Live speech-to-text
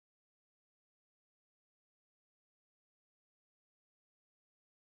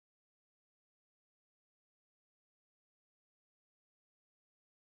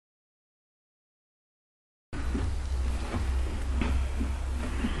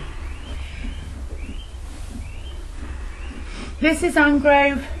This is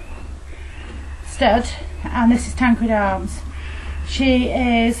Angrove Stud and this is Tancred Arms. She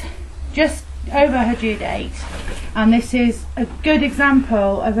is just over her due date, and this is a good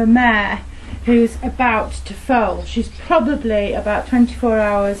example of a mare who's about to foal. She's probably about 24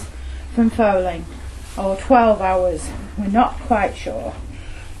 hours from foaling, or 12 hours, we're not quite sure,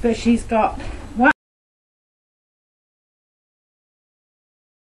 but she's got one.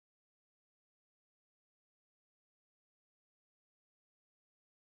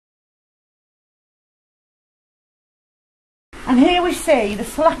 And here we see the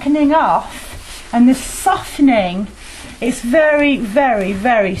slackening off and the softening. It's very, very,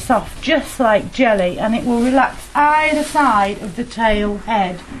 very soft, just like jelly, and it will relax either side of the tail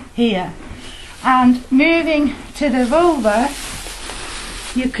head here. And moving to the vulva,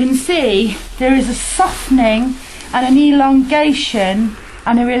 you can see there is a softening and an elongation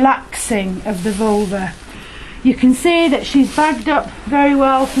and a relaxing of the vulva. You can see that she's bagged up very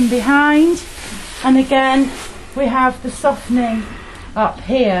well from behind, and again we have the softening up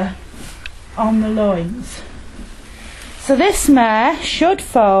here on the loins. So this mare should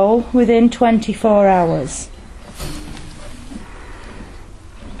foal within 24 hours.